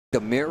The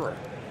mirror.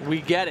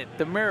 We get it.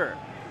 The mirror.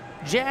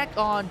 Jack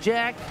on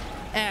Jack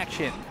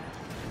action.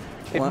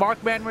 If What?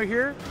 Markman were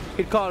here,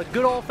 he'd call it a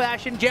good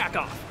old-fashioned jack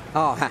off.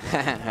 Oh,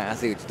 I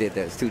see what you did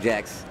there. It's two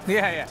jacks.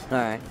 Yeah, yeah. All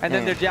right. And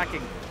then they're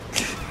jacking.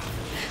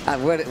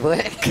 What?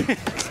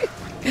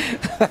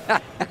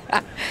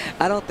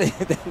 I don't think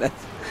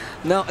that's...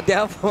 No,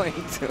 down point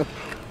two.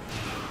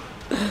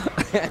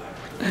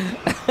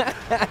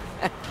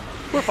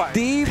 We're fine.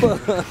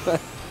 Diva.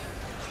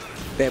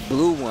 That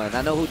blue one.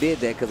 I know who did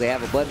that because they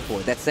have a button for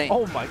it. That's Saint.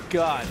 Oh, my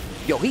God.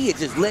 Yo, he is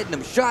just letting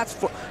them shots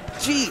for...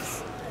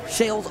 Jeez.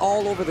 Shells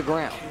all over the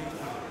ground.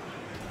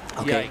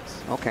 Okay.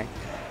 Yikes. Okay.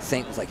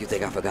 Saint was like, you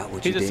think I forgot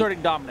what you did? He's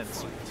asserting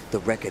dominance. The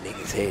reckoning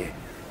is here.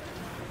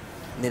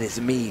 And then it's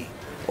me,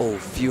 oh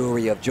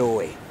fury of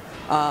joy.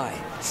 I,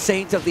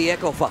 Saint of the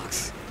Echo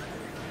Fox,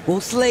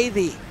 will slay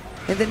thee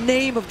in the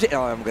name of...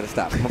 Oh, I'm going to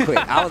stop. I'm going to quit.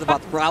 I was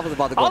about to go I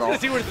was going to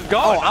see where this is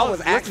going. Oh, I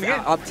was actually...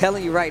 I'm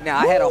telling you right now,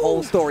 I had a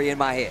whole story in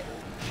my head.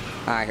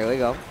 All right, here we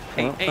go.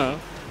 Hey.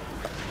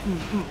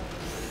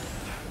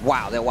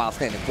 Wow, that wild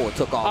standing forward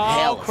took off. Oh,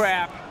 Hell.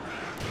 crap.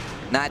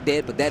 Not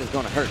dead, but that is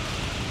going to hurt.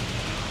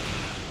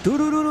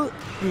 Doo-doo-doo-doo.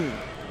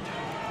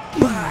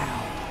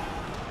 Wow.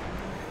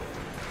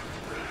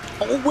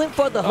 Oh, went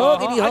for the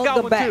hug and he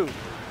hugged the back. Too.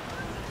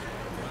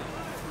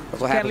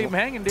 That's what Can't leave happened. him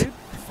hanging, dude.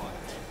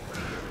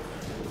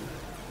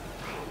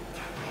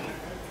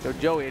 So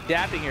Joey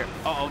adapting here.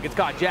 Uh-oh, gets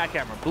caught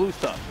jackhammer. Blue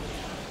stuff.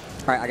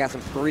 All right, I got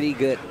some pretty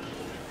good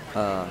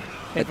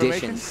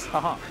additions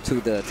to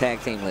the tag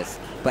team list.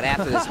 But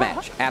after this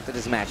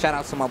match, shout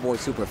out to my boy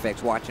Super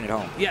Effects watching at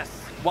home. Yes,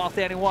 while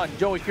standing one,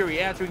 Joey Fury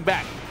answering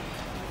back.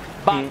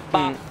 Bop,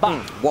 bop,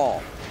 bop.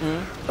 Wall.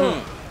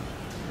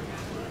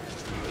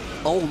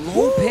 Oh,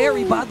 low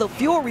parry by the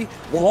Fury.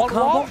 Wall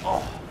combo.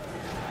 Oh.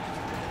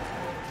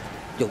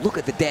 Yo, look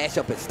at the dash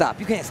up and stop.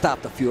 You can't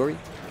stop the Fury.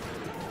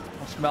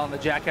 I'm smelling the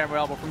jackhammer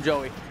elbow from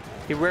Joey.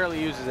 He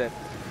rarely uses it.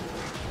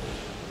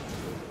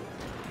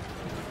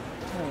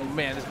 Oh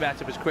man, this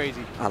matchup is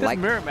crazy. This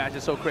mirror match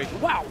is so crazy.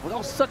 Wow, that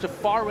was such a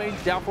far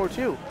range down forward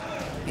too.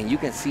 And you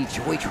can see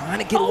Joey trying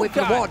to get away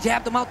from the wall.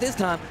 Jabbed him out this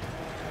time.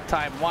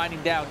 Time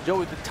winding down. Joey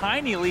with a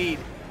tiny lead.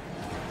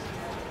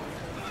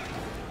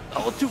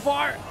 Oh, too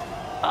far.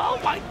 Oh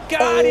my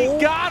God, he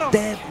got him.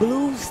 That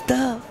blue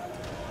stuff.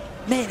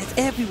 Man, it's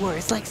everywhere.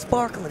 It's like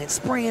sparkling and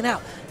spraying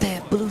out.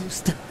 That blue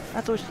stuff.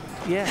 That's what,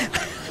 yeah.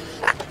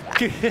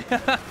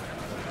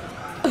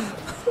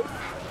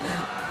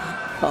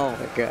 Oh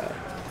my God.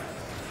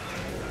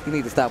 You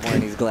need to stop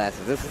wearing these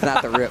glasses. This is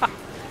not the rip.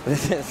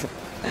 This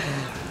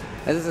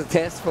is a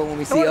test for when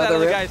we see other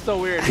rip. That guy's so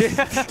weird.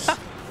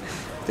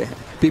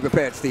 Be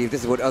prepared, Steve.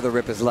 This is what other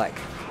rip is like.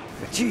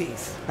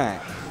 Jeez. All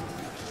right.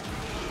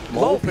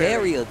 Low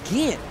parry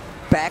again.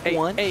 Back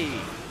one. Hey.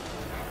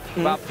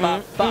 Bop,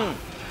 bop, bop.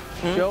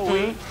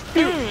 Joey.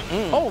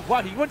 Oh,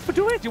 wow. He went for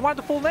 2 hits. You wanted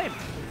the full name.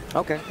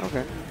 Okay,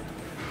 okay.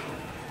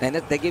 And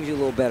that gives you a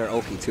little better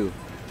Oki, too.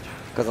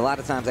 Because a lot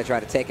of times I try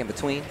to take in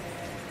between.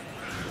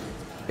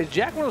 Is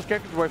Jack one of those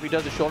characters where if he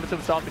does the shoulder to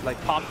himself, he like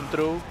pops him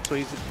through, so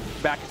he's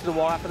back into the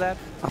wall after that?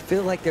 I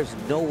feel like there's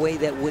no way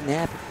that wouldn't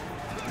happen.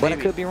 But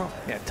Maybe. I could be wrong.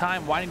 Yeah,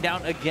 time winding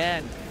down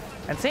again.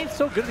 And Saint's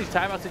so good at these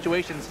timeout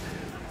situations.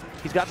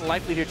 He's got the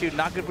life lead here too.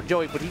 Not good for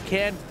Joey, but he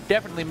can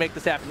definitely make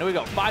this happen. Here we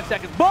go. 5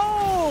 seconds. Boom!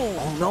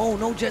 Oh, no,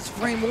 no, just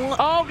frame one.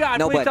 Oh, God.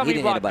 No, please tell me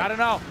he blocked. I don't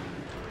know.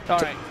 All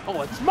right.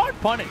 Oh, a smart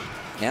punish.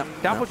 Yep.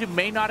 Down push you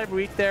may not have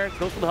reached there.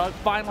 Goes for the hug.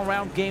 Final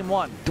round, game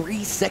 1.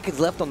 3 seconds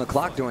left on the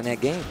clock during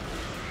that game.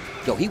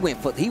 Yo, he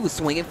was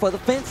swinging for the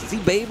fences. He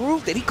Babe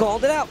Ruthed it. He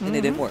called it out, and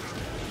it didn't work.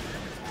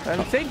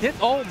 And Saint hit.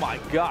 Oh my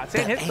God,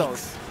 Saint hit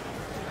those.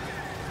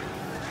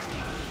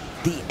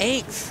 The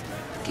Anks.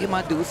 Give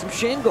my dude some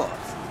shin guards.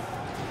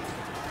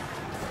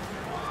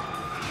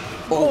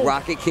 Oh,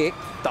 rocket kick.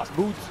 Das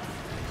boots.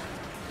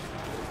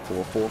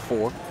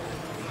 4-4-4.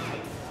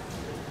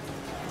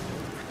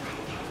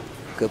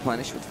 Good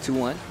punish with the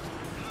 2-1.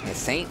 And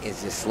Saint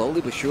is just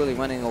slowly but surely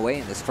running away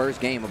in this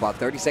first game. About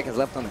 30 seconds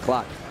left on the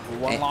clock.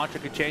 One launcher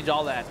could change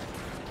all that.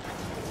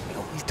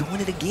 Yo, he's doing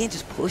it again,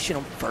 just pushing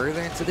him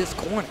further into this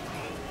corner.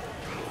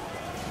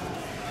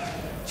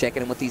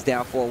 Checking him with these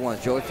down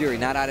 4-1s. Joey Fury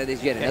not out of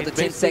this yet. Another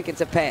 10 seconds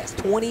have passed.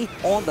 20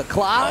 on the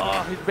clock.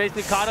 Oh, he's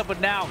basically caught up, but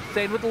now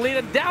Saint with the lead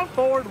and down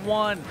forward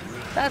 1.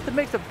 That's the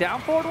mix of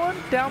down forward 1,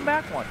 down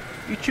back 1.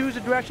 You choose a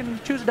direction, you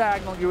choose a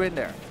diagonal, you're in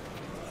there.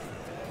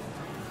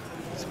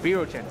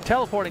 Spirogin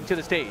teleporting to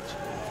the stage.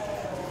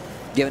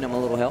 Giving him a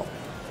little help.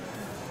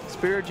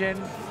 Spirogin,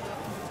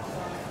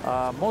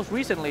 most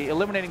recently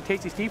eliminating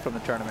Tasty Steve from the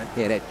tournament.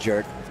 Yeah, that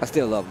jerk. I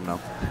still love him though.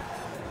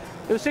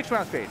 It was 6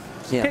 rounds straight.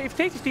 Yeah. If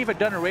Tasty Steve had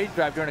done a rage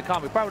drive during the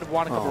comp, we probably would have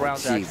won a couple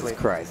rounds Jesus actually.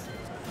 Christ.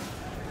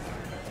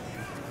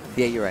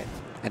 Yeah, you're right.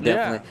 I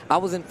definitely. Yeah.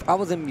 I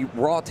was in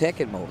raw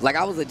Tekken mode. Like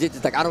I was legit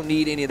just like I don't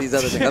need any of these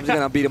other things. I'm just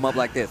gonna beat him up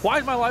like this. Why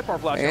is my life bar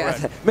flashing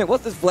red? Man,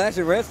 what's this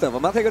flashing red stuff?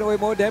 Am I taking away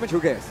more damage?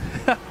 Who cares?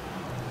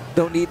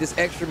 Don't need this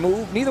extra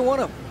move. Neither one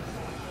of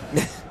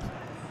them.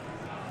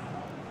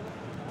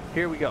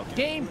 Here we go.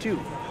 Game 2.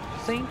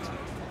 Saint.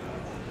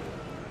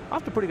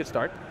 Off to a pretty good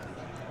start.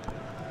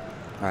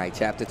 All right,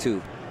 chapter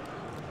 2.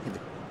 And the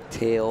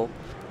tale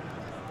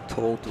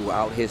told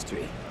throughout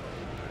history.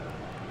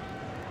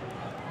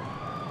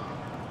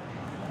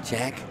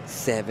 Jack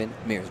 7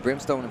 mirrors.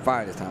 Brimstone and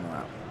fire this time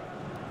around.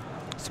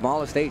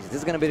 Smaller stages. This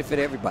is going to benefit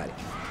everybody.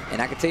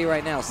 And I can tell you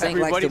right now, Saint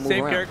likes to move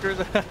same around. Characters.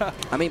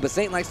 I mean, but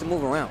Saint likes to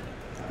move around.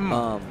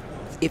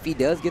 If he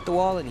does get the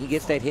wall and he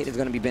gets that hit, it's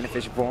going to be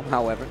beneficial for him.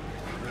 However,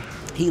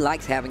 he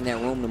likes having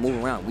that room to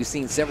move around. We've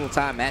seen several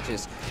time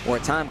matches where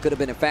time could have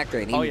been a factor,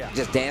 and he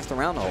just danced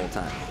around the whole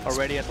time.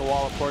 Already at the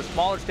wall, of course.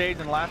 Smaller stage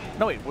than last.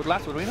 No, wait. What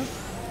last was Arena?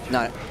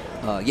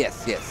 No,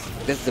 yes.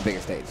 This is the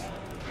bigger stage.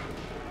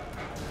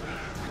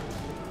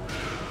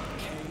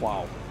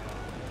 Wow.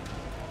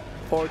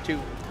 Forward to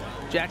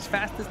Jack's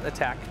fastest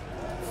attack.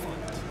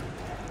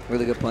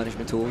 Really good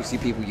punishment tool. You see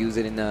people use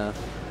it in the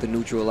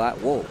neutral a lot.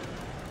 Whoa.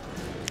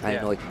 I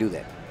didn't know he could do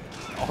that.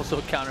 Also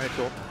a counter hit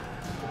tool.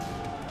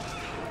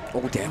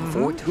 Oh, damn,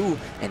 4-2.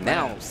 And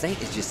now Saint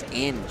is just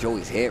in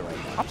Joey's head right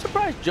now. I'm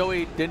surprised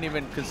Joey didn't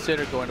even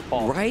consider going to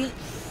Paul. Right?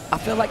 I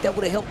feel like that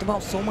would have helped him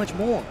out so much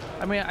more.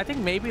 I mean, I think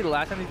maybe the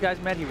last time these guys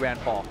met, he ran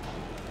Paul.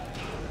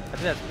 I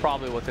think that's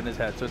probably what's in his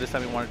head. So this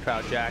time he wanted to try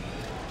out Jack.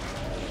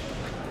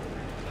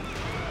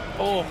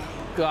 Oh,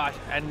 gosh.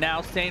 And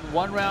now Saint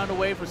 1 round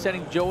away from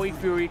sending Joey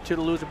Fury to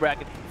the loser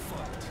bracket.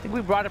 I think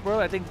we brought it up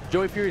earlier. I think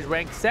Joey Fury is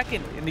ranked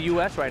 2nd in the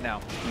U.S. right now.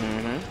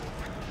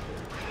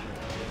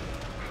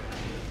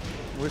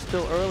 We're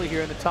still early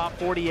here in the top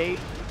 48.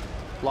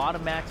 A lot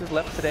of matches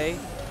left today.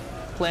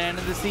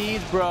 Planting the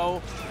seeds, bro.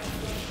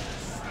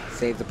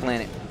 Save the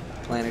planet.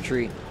 Plant a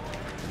tree.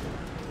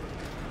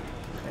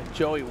 And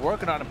Joey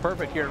working on it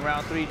perfect here in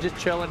round 3. Just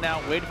chilling now,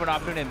 waiting for an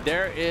opportunity. And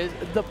there is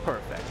the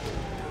perfect.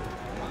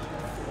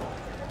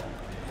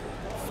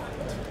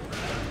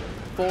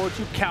 Forward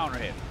to counter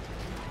hit.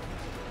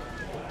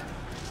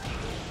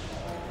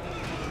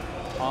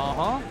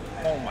 Oh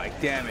my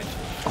damage.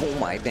 Oh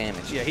my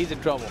damage. Yeah, he's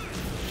in trouble.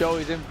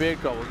 Joey's in big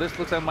trouble. This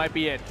looks like it might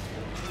be it.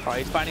 All right,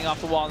 he's fighting off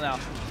the wall now.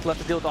 He's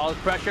left to deal with all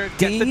his pressure.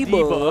 Gets the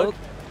debug.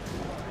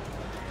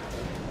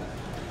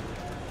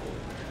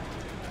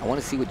 I want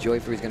to see what Joey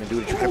Fury's going to do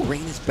to try to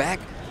bring this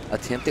back.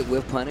 Attempted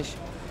with punish.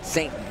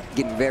 Saint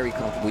getting very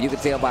comfortable. You can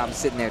tell by him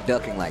sitting there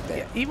ducking like that.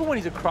 Yeah, even when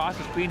he's across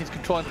the screen, he's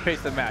controlling the pace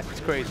of the match. It's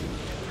crazy.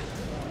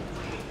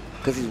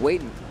 Because he's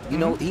waiting. You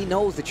know, he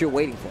knows that you're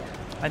waiting for him.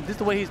 And just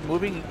the way he's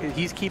moving,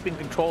 he's keeping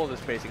control of the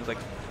spacing. He's like,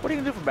 what are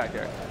you going to do from back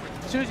there?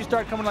 As soon as you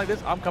start coming like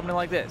this, I'm coming in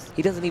like this.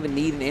 He doesn't even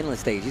need an endless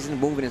stage. He's just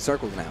moving in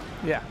circles now.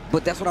 Yeah.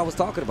 But that's what I was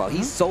talking about.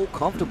 He's so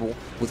comfortable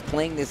with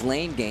playing this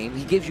lane game.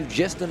 He gives you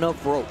just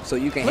enough rope so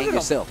you can hang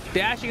yourself.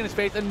 Dashing in his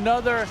face.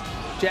 Another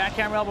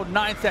jackhammer elbow.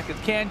 9 seconds.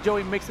 Can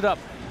Joey mix it up?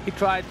 He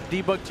tried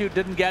debug 2,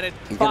 didn't get it.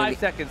 5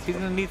 seconds. He's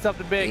going to need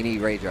something big. He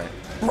needs rage right.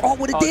 Oh,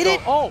 would it did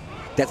it? Oh.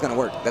 That's going to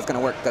work. That's going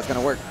to work. That's going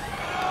to work.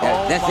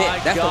 That's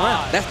it. That's the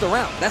round. That's the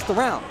round. That's the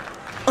round.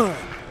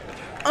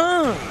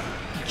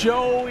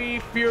 Joey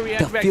Fury.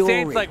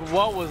 Saint's like,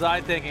 what was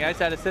I thinking? I just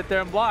had to sit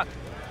there and block.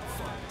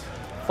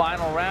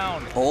 Final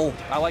round. Oh.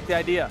 I like the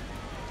idea.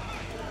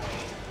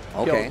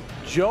 Okay. Yo,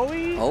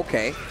 Joey?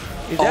 Okay.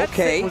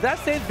 Okay. Was that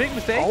Saint's big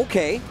mistake?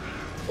 Okay.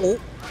 Oh.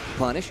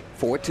 Punish.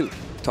 4-2.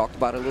 Talked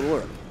about it a little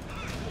earlier.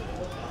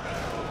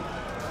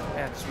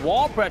 And it's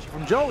wall pressure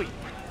from Joey.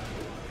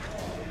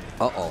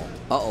 Uh-oh.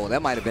 Uh-oh.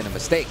 That might have been a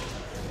mistake.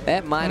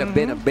 That might have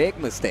been a big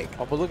mistake.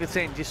 Oh, but look at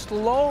Saint just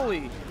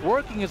slowly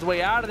working his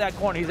way out of that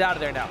corner. He's out of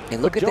there now.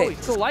 And look at Joey,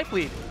 that. still life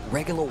lead.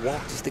 Regular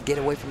walk just to get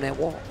away from that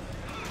wall.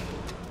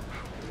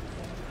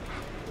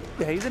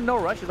 Yeah, he's in no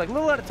rush. He's like, a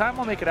little at a time,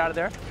 I'll make it out of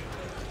there.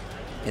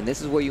 And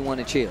this is where you want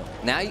to chill.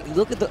 Now you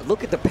look at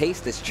the pace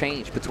that's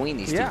changed between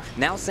these two.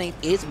 Now Saint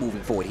is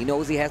moving forward. He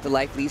knows he has the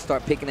life lead.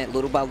 Start picking at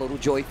little by little.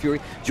 Joey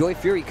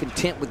Fury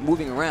content with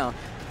moving around.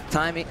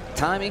 Timing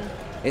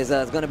is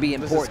going to be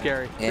important. This is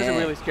scary. Yeah. This is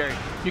really scary.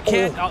 You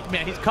can't. Oh,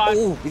 man, he's caught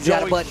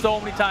Joey so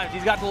many times.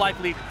 He's got the life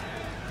lead.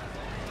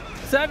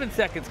 7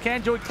 seconds.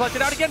 Can Joey clutch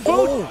it out again?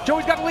 Boom!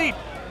 Joey's got the lead.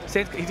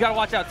 He's got to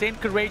watch out. Saint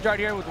could rage right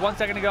here with 1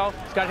 second to go.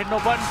 He's got to hit no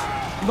button.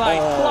 Nice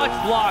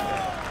clutch block.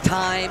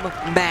 Time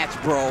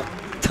match, bro.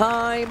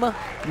 Time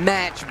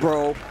match,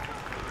 bro.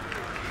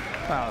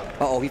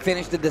 Uh-oh, he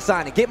finished the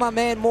Dasani. Get my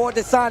man more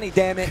Dasani,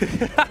 damn it.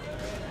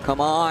 Come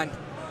on.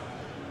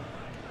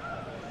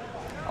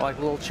 I like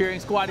the little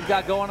cheering squad he's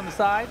got going on the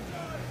side.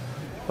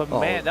 But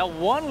man, that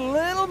one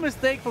little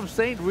mistake from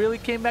Saint really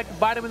came back to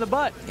bite him in the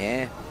butt.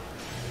 Yeah.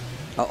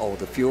 Uh-oh,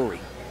 the Fury.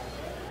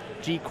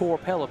 G-Core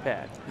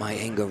Pelipad. My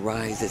anger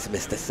rises,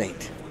 Mr.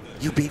 Saint.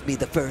 You beat me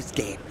the first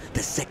game.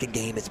 The second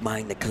game is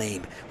mine to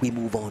claim. We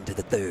move on to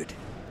the third.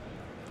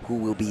 Who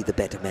will be the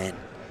better man?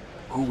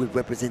 Who will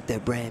represent their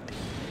brand?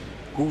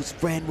 Whose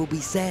friend will be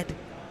sad?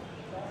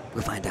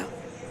 We'll find out.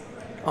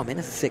 Oh man,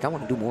 this is sick. I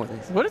want to do more of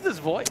this. What is this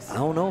voice? I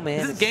don't know, man.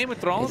 Is this Game of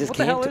Thrones? What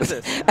the hell is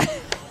this?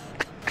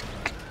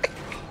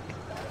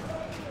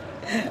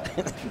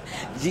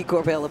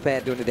 G-Corp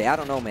helipad during the day. I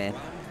don't know, man.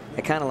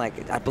 I kind of like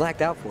it. I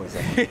blacked out for a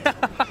second.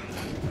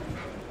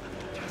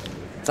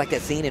 It's like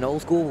that scene in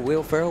Old School with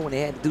Will Ferrell when they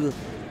had to do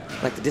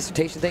Like the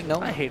dissertation thing? No?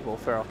 I hate Will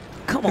Ferrell.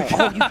 Come on.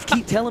 Oh, you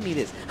keep telling me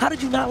this. How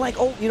did you not like,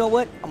 oh, you know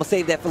what? I'm going to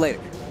save that for later.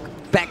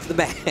 Back to the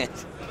match.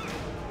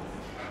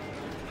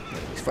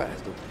 These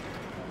fries, dude.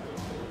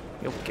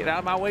 Yo, get out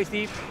of my way,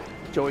 Steve.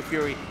 Joey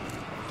Fury.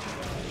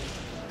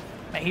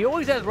 Man, he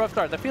always has rough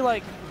starts. I feel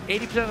like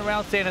 80% of the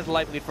rounds, Stan has the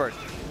life lead first.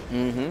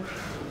 Mm-hmm.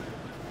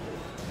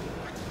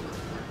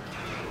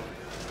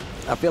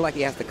 I feel like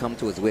he has to come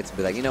to his wits and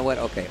be like, you know what?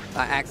 Okay,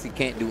 I actually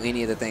can't do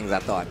any of the things I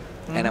thought.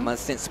 And I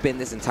must spend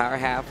this entire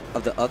half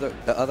of the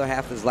other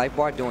half of his life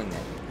bar doing that.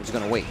 I'm just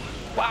going to wait.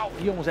 Wow,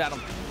 he almost had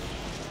him.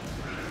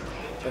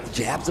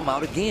 Jabs him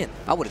out again.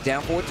 I would have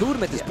down forward to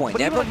him at this point.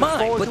 Never like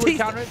mind. But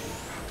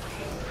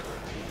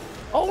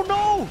oh,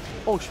 no.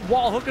 Oh,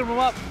 Wall hooking him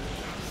up.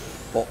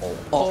 Uh-oh.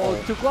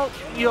 Oh, too close.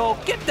 Yo,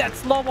 get that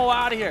slow-mo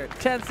out of here.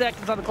 10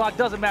 seconds on the clock.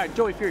 Doesn't matter.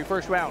 Joey Fury,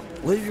 first round.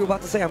 What did you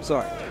about to say? I'm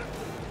sorry.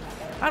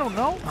 I don't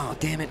know. Oh,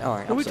 damn it. All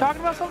right. Are we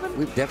talking about something?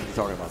 We're definitely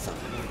talking about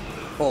something.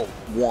 Oh,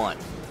 one.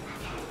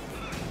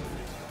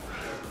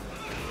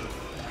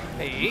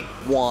 Hey.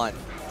 One.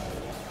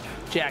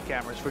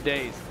 Jackhammers for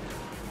days.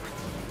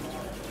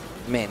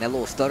 Man, that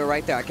little stutter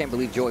right there. I can't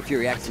believe Joey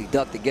Fury actually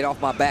ducked it. Get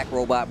off my back,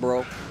 robot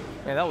bro.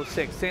 Man, that was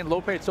sick. Saying low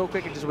parried so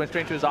quick and just went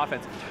straight to his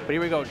offense. But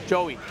here we go.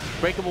 Joey,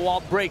 breakable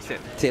wall, breaks it.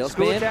 Tail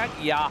Screw spin. attack,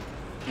 yeah.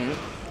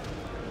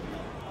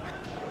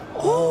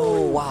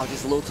 Oh, wow.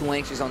 Just a little too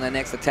anxious on that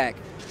next attack.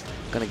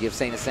 Gonna give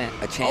Saint a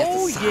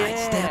chance to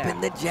sidestep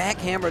in the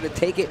jackhammer to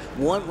take it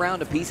one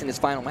round apiece in his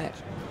final match.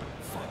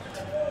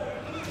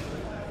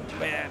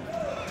 Man,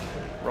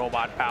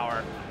 robot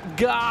power.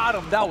 Got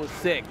him. That was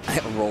sick.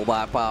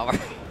 Robot power.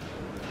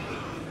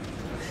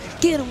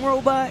 Get him,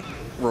 robot.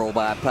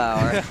 Robot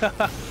power.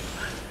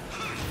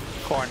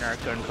 Corner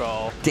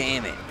control.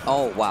 Damn it.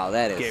 Oh, wow.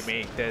 That is. Give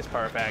me this.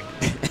 Perfect.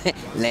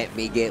 Let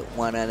me get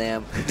one of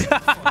them.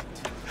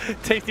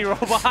 Tasty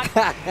robot.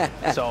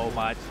 So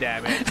much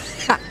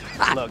damage.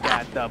 Look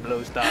at the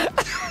blue stuff.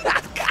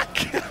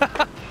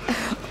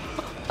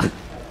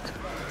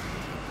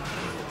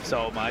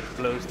 So much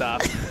blue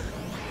stuff.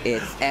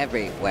 It's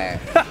everywhere.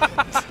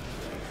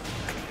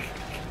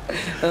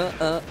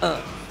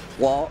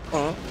 Wall,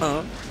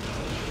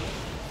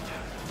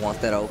 Wants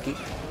that Oki.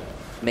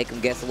 Make him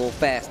guess a little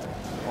faster.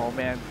 Oh,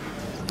 man.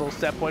 A little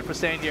set point for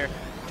Saint here.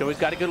 Joey's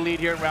got a good lead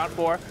here in round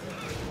 4.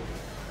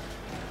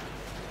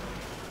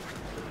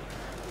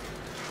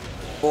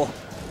 Oh,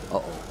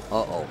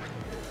 uh-oh.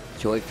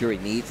 Joey Fury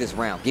needs this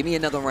round. Give me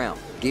another round.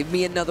 Give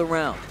me another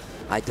round.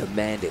 I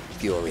demand it,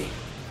 Fury.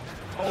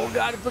 Oh,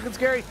 God, it's looking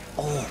scary.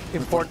 Oh,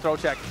 important throw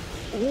check.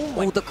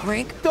 Oh, the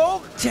crank.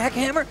 Oh,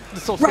 jackhammer.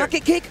 So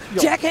rocket kick.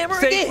 Yo, jackhammer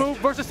safe again. Move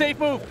versus safe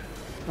move.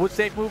 Which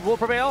safe move will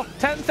prevail?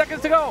 10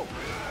 seconds to go.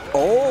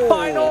 Oh.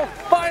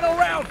 Final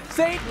round.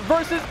 Saint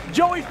versus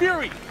Joey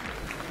Fury.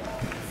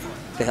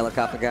 The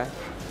helicopter guy.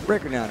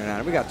 Breaker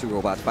 99. We got 2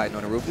 robots fighting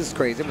on the roof. This is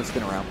crazy. I'm gonna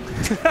spin around.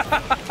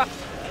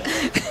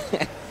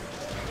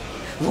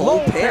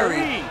 Low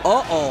parry.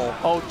 Uh-oh.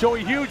 Oh,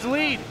 Joey, huge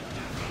lead.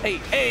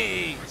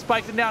 Hey,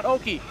 spikes him down.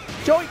 Oki.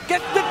 Joey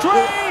gets the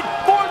trade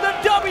for the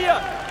W.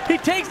 He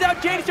takes out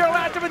JD Sterling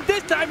last time, and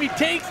this time he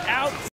takes out